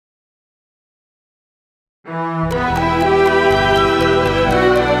Float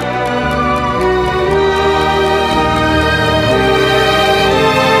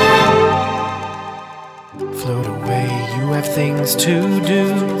away, you have things to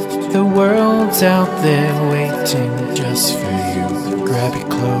do. The world's out there waiting just for you. Grab your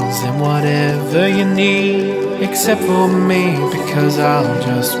clothes and whatever you need, except for me, because I'll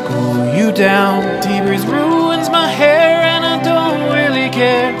just pull you down. Deep breeze ruins my hair and I don't really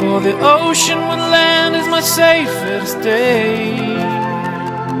care, for the ocean with land is my safest day.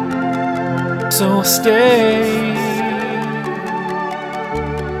 So stay.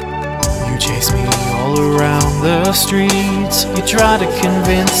 You chase me all around the streets. You try to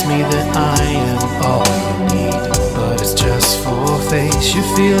convince me that I am all you need, but it's just for face. You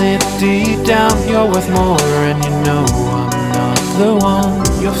feel it deep down, you're worth more, and you know I'm not the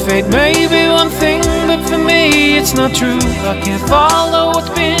one. Your fate may be one thing, but for me it's not true. I can't follow what's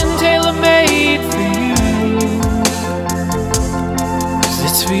been tailor-made for you, 'cause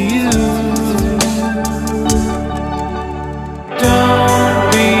it's for you.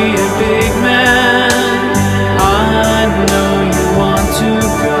 Don't be a big man, I know you want to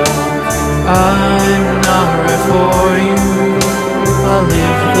go. I'm not right for you, I'll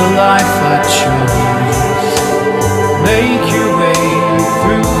live the life I choose. Make your way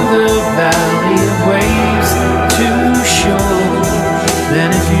through the valley of waves to shore. Then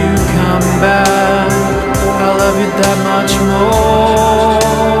if you come back, I'll love you that much more.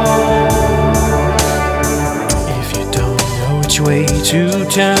 If you don't know which way to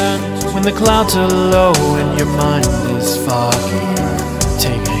turn, when the clouds are low and your mind is foggy,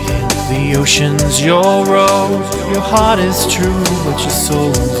 take a hint, the ocean's your road. Your heart is true, but your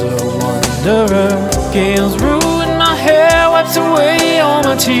soul's a wanderer. Gales ruin my hair, wipes away all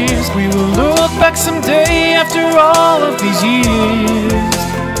my tears. We will look back someday after all of these years,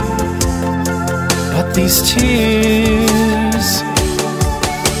 but these tears,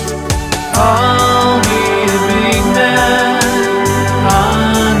 I'll be a big man, I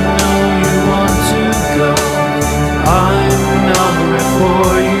know you want to go. I'm not right for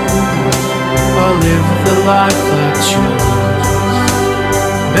you, I'll live the life I choose.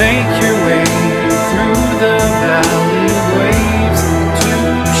 Make your way through the valley of waves to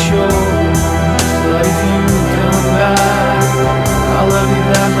shore. But if you come back, I'll love you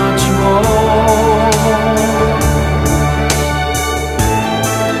that much more.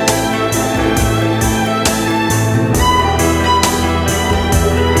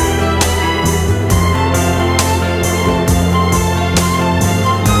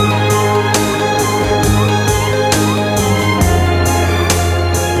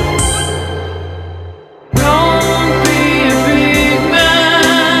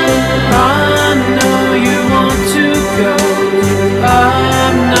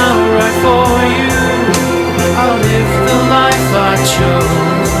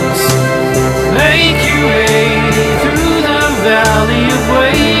 Make your way through the valley of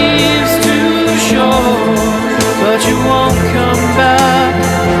waves to shore, but you won't come back,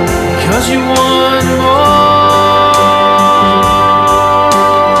 'cause you won't